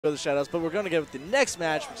the shoutouts, but we're going to get with the next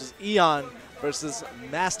match, which is Eon versus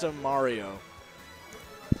Mastamario.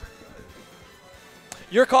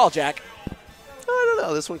 Your call, Jack. I don't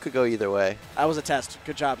know. This one could go either way. That was a test.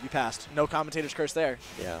 Good job. You passed. No commentator's curse there.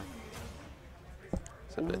 Yeah.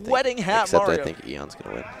 Wedding hat except Mario. I think Eon's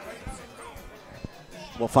going to win.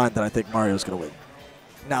 Well, fine, then I think Mario's going to win.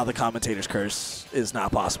 Now the commentator's curse is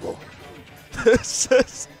not possible. There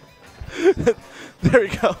we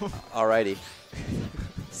go. Alrighty.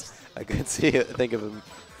 I could think of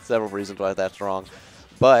several reasons why that's wrong.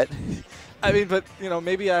 But I mean, but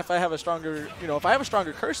maybe if I have a stronger, if I have a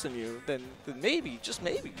stronger curse than you, then maybe, just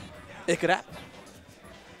maybe, it could happen.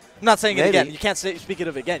 I'm not saying it again. You can't speak it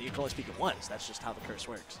of it again. You can only speak it once. That's just how the curse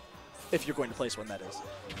works. If you're going to place one, that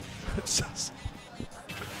is.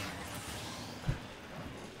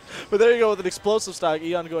 But there you go with an explosive stock.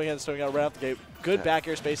 Eon going ahead and starting out right out the gate. Good back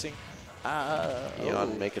air spacing.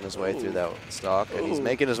 Eon making his way through that stock, and he's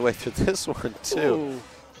making his way through this one too.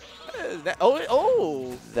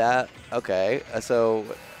 That okay. So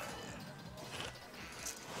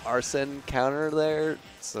Arsene counter there,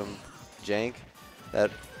 some jank.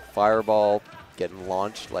 That fireball getting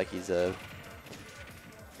launched like he's a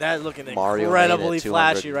That's looking Mario incredibly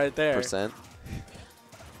flashy right there. Percent.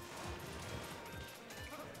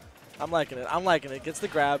 I'm liking it. I'm liking it. Gets the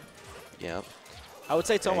grab. Yeah. I would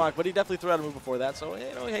say Tomahawk, but he definitely threw out a move before that. So,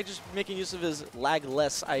 hey, just making use of his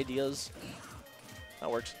lag-less ideas. That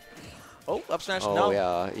works. Oh, up smash. Oh, no.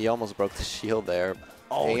 yeah. He almost broke the shield there.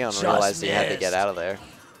 Oh, Eon just realized missed. he had to get out of there.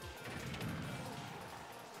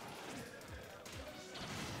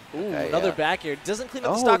 Ooh, Okay, another back here. Doesn't clean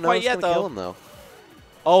up the stock no, quite it's yet, gonna though. kill him, though.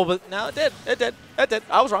 Oh, but now it did. It did. It did.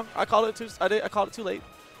 I was wrong. I called it too. I called it too late.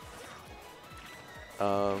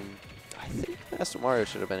 I think Mastamario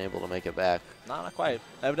should have been able to make it back. Nah, not quite.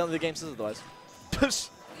 Evidently, the game says otherwise.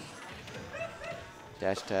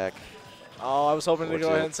 Dash attack. Oh, I was hoping to go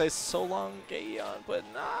Fortunate. ahead and say so long, Eon, but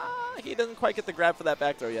nah, he doesn't quite get the grab for that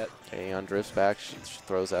back throw yet. Eon drifts back, she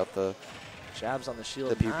throws out the Jabs on the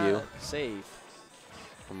shield. The pew pew. Not safe.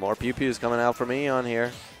 more pew pews coming out from Eon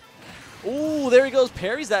here. Ooh, there he goes.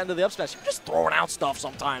 Parries that into the up smash. You're just throwing out stuff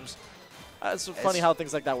sometimes. It's funny how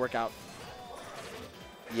things like that work out.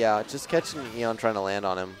 Yeah, just catching Eon trying to land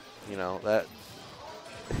on him. That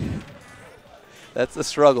that's the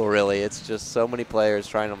struggle, really. It's just so many players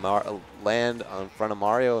trying to land in front of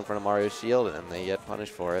Mario, in front of Mario's shield, and they get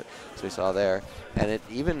punished for it, as we saw there. And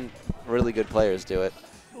even really good players do it.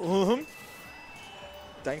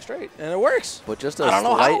 Dang straight. And it works. But just a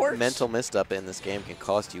slight mental misstep in this game can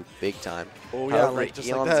cost you big time. Oh, yeah, however, like, just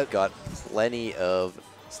Eon's like that. got plenty of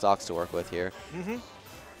stocks to work with here.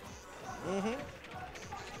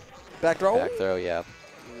 Back throw. Back throw, yeah.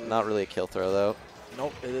 Not really a kill throw, though.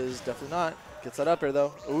 Nope, it is definitely not. Gets that up here,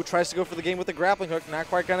 though. Ooh, tries to go for the game with the grappling hook. Not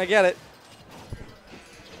quite going to get it.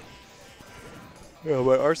 Yeah,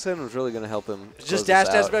 but Arsene was really going to help him. Just dash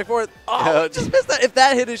back and forth. Oh, just missed that. If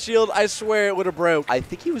that hit his shield, I swear it would have broke. I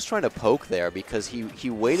think he was trying to poke there because he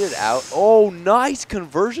waited out. Oh, nice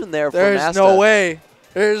conversion there for There's Masta. no way.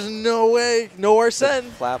 There's no way. No Arsene.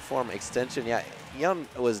 The platform extension. Yeah, Eon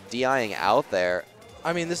was DIing out there.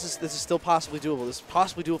 I mean, this is still possibly doable. This is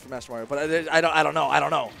possibly doable for Mastamario, but I don't know. I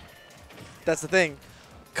don't know. That's the thing.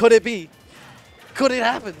 Could it be? Could it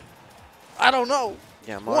happen? I don't know.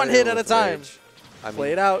 Yeah, one hit at a time.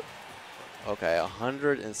 Play it out. Okay,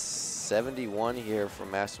 171 here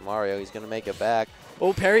from Mastamario. He's going to make it back.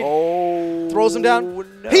 Oh, parry. Oh. Throws him down.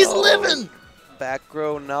 No. He's living. Back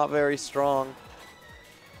row not very strong.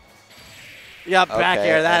 Yeah, back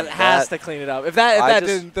air. That has to clean it up. If that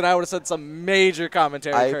didn't, then I would have said some major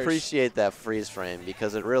commentary. I appreciate that freeze frame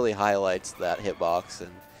because it really highlights that hitbox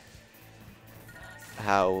and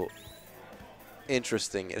how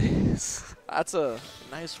interesting it is. That's a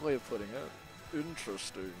nice way of putting it.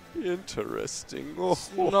 Interesting. Interesting.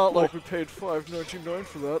 Not like we paid $5.99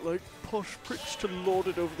 for that, like posh pricks to lord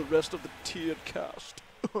it over the rest of the tiered cast.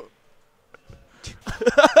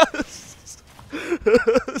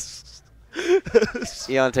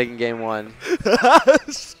 Eon taking game one.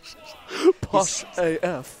 Posh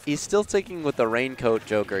AF. He's still taking with the raincoat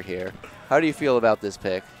Joker here. How do you feel about this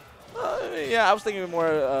pick? Yeah, I was thinking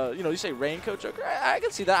more, you say raincoat Joker. I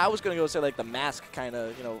can see that. I was going to go say like the mask kind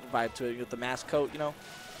of, vibe to it with the mask coat,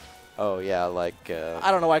 Oh, yeah, like...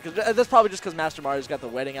 I don't know why. Cause that's probably just because Mastamario's got the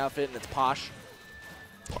wedding outfit and it's posh.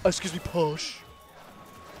 Excuse me, posh.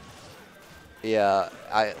 Yeah,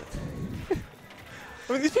 I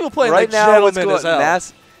mean, these people playing right like now, what's gentlemen going as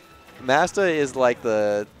hell. Masta is like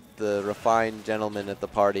the refined gentleman at the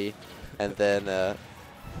party, and then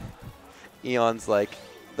Eon's like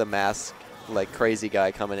the mask, like crazy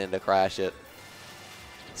guy coming in to crash it.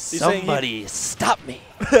 Somebody stop me.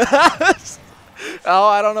 Oh,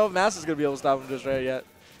 I don't know if Master's going to be able to stop him just right yet.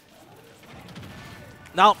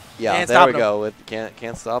 No. Yeah, there we go.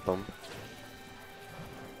 Can't stop him.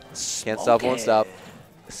 Can't stop, won't stop.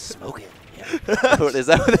 Smoke it. Yeah. Is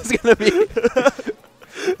that what it's going to be?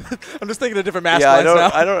 I'm just thinking of different mask lines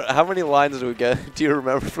now. I don't. How many lines do we get? Do you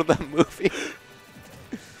remember from that movie?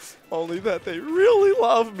 Only that they really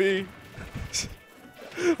love me.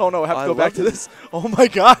 Oh no, I have to go back to this. Oh my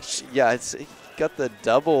gosh. Yeah, it's got the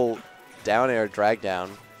double down air drag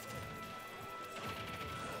down.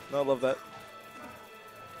 No, I love that.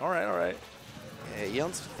 All right, all right. Yeah,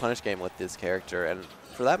 Eon's punish game with this character, and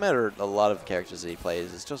for that matter, a lot of characters that he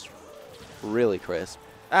plays is just really crisp.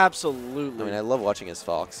 Absolutely. I mean, I love watching his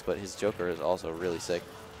Fox, but his Joker is also really sick.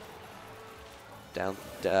 Down,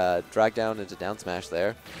 drag down into down smash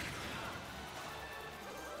there.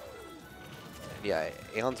 Yeah,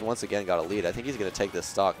 Aeon's once again got a lead. I think he's going to take this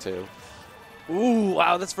stock, too. Ooh,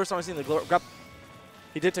 wow, that's the first time I've seen the grab.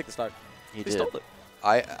 He did take the stock. He stole it.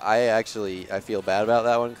 I feel bad about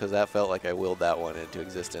that one because that felt like I willed that one into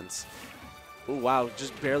existence. Ooh, wow,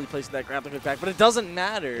 just barely placing that grappling hook back. But it doesn't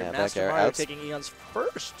matter. Yeah, Mastamario taking Eon's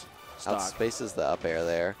first stock. Outspaces the up air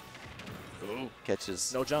there. Ooh.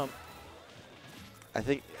 Catches. No jump. I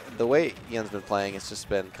think the way Eon's been playing, it's just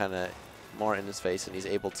been kind of more in his face, and he's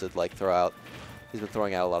able to like throw out. He's been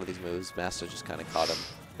throwing out a lot of these moves. Master just kind of caught him,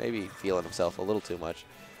 maybe feeling himself a little too much,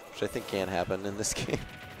 which I think can happen in this game.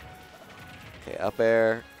 Okay, up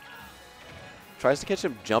air. Tries to catch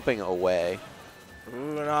him jumping away.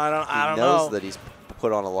 Ooh, no, I don't know. He knows that he's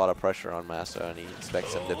put on a lot of pressure on Master, and he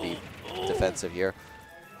expects him to be defensive here.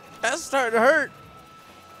 That's starting to hurt.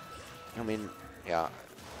 I mean, yeah.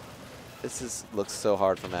 Looks so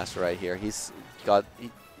hard for Master right here. He's got.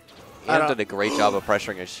 He did a great job of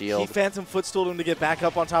pressuring his shield. He phantom footstooled him to get back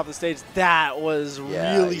up on top of the stage. That was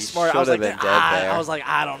really smart. I was like,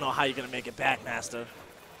 I don't know how you're gonna make it back, Master.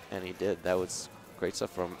 And he did. That was great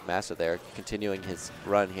stuff from Master there, continuing his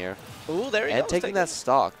run here. Ooh, there he goes. And taking that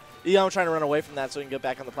stock. Eon trying to run away from that so he can get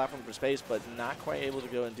back on the platform for space, but not quite able to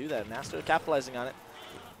go and do that. Master capitalizing on it.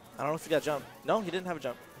 I don't know if he got jump. No, he didn't have a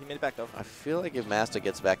jump. He made it back though. I feel like if Master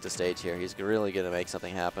gets back to stage here, he's really gonna make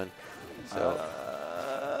something happen. So.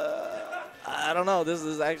 I don't know. This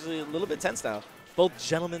is actually a little bit tense now. Both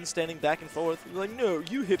gentlemen standing back and forth. Like, no,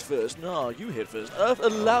 you hit first. No, you hit first.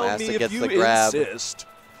 Allow me if you insist.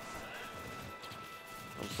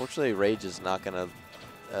 Unfortunately, Rage is not gonna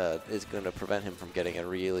prevent him from getting a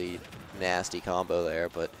really nasty combo there,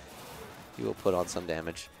 but he will put on some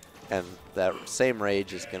damage, and that same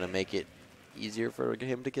Rage is gonna make it easier for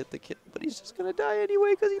him to get the kill. But he's just gonna die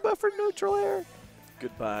anyway because he buffered neutral air.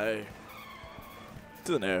 Goodbye.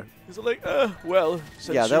 To the nair. He's like, well.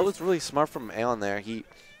 Yeah, that was really smart from Aeon there.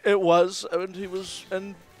 It was,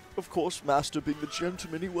 and of course, Master, being the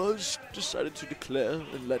gentleman he was, decided to declare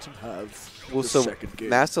and let him have the second game.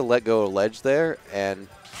 Master let go of ledge there and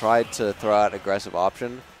tried to throw out an aggressive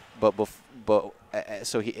option,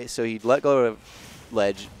 so he let go of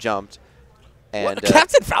ledge, jumped, and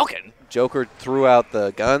Captain Falcon. Joker threw out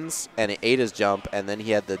the guns and it ate his jump, and then he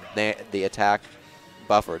had the attack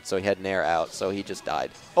buffered, so he had Nair out, so he just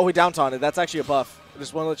died. Oh, he down taunted. That's actually a buff. I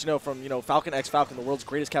just want to let you know from Falcon X Falcon, the world's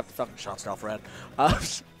greatest Captain Falcon, shot style Fred,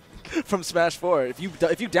 from Smash 4. If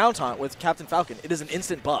you down taunt with Captain Falcon, it is an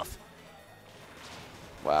instant buff.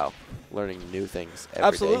 Wow, learning new things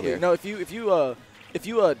every day here. No, if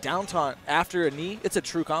you down taunt after a knee, it's a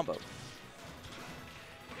true combo.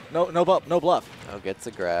 No bluff. Oh, gets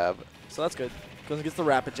a grab. So that's good. Goes and gets the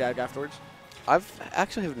rapid jag afterwards. I've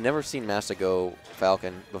actually have never seen Master go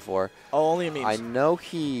Falcon before. Oh, only in memes. I know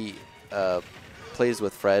he plays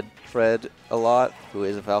with Fred a lot, who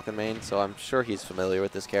is a Falcon main, so I'm sure he's familiar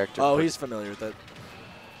with this character. Oh, he's familiar with it.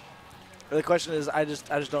 The question is, I just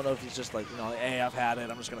don't know if he's just like, hey, I've had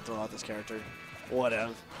it. I'm just gonna throw out this character,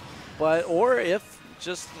 whatever. Or if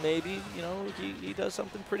just maybe he does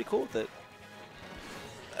something pretty cool with it.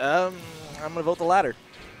 I'm gonna vote the latter.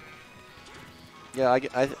 Yeah,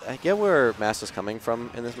 I get where Master's coming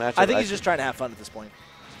from in this matchup. I think he's just trying to have fun at this point,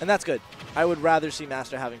 and that's good. I would rather see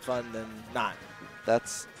Master having fun than not.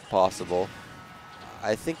 That's possible.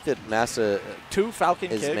 I think that Master two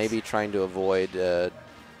Falcon is kicks. Maybe trying to avoid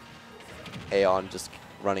Aeon just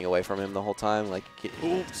running away from him the whole time, like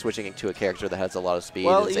switching to a character that has a lot of speed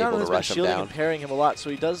and is able to rush him down. And parrying him a lot, so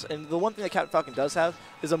he does. And the one thing that Captain Falcon does have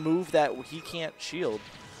is a move that he can't shield.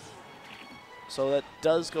 So that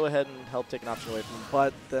does go ahead and help take an option away from him.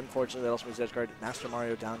 But then, fortunately, that also moves edge guard.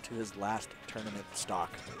 Mastamario down to his last tournament stock,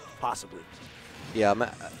 possibly. Yeah.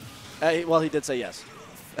 Well, he did say yes.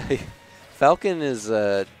 Falcon is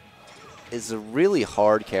is a really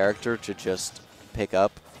hard character to just pick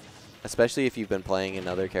up, especially if you've been playing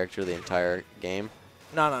another character the entire game.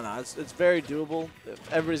 No. It's very doable.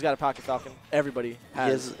 Everybody's got a Pocket Falcon. Everybody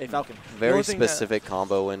has a Falcon. Very specific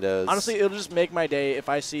combo windows. Honestly, it'll just make my day if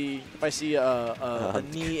I see a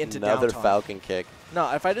knee into another downtown. Falcon kick.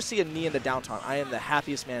 No, if I just see a knee into downtown, I am the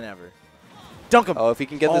happiest man ever. Dunk him. Oh, if he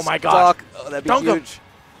can get this my stock, gosh. that'd be Dunk him. huge.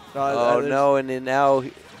 No, and then now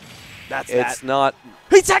it's not.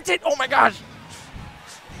 He teched it. Oh my gosh.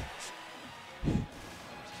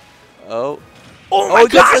 Oh my he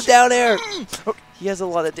gosh. gets it down air. He has a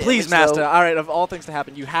lot of damage. Please, Master. though. All right, of all things to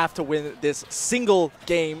happen, you have to win this single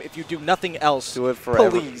game if you do nothing else. Do it for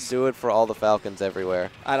Please. Do it for all the Falcons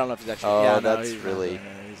everywhere. I don't know if he's actually. Oh, yeah, that's he's really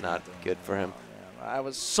he's not good for him. I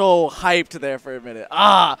was so hyped there for a minute.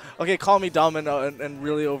 Okay, call me dumb and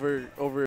really over